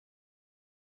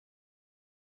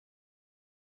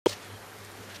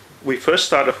We first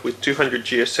start off with 200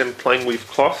 GSM plain weave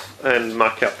cloth and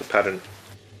mark out the pattern.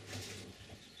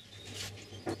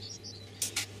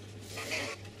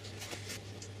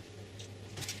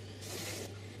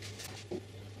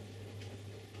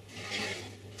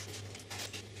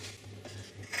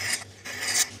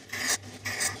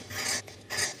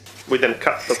 We then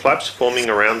cut the flaps, forming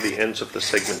around the ends of the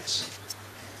segments.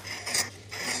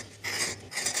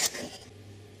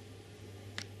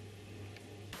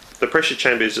 The pressure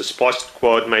chamber is a spliced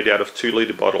quad made out of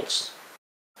 2-litre bottles.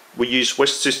 We use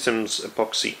West Systems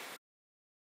epoxy.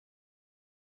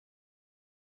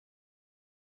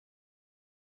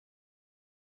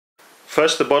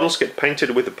 First the bottles get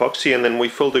painted with epoxy and then we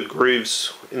fill the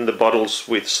grooves in the bottles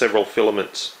with several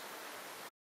filaments.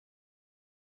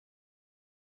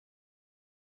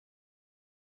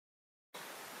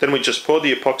 Then we just pour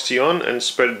the epoxy on and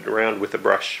spread it around with a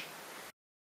brush.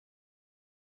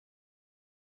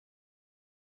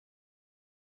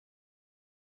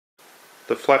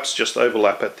 The flaps just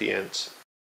overlap at the ends.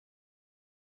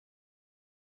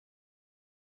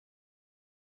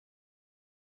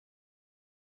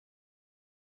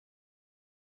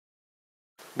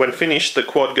 When finished, the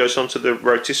quad goes onto the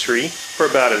rotisserie for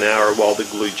about an hour while the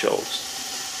glue gels.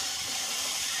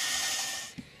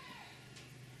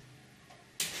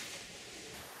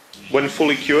 When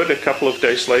fully cured a couple of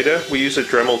days later, we use a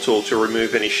Dremel tool to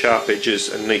remove any sharp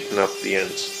edges and neaten up the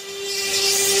ends.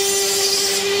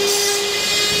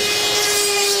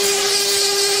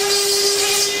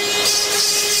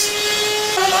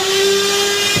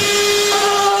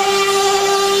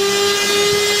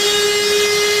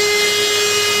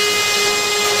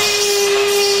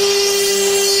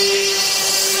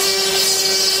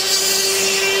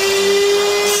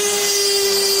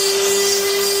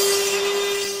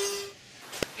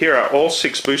 Here are all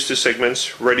 6 booster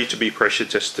segments ready to be pressure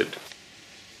tested.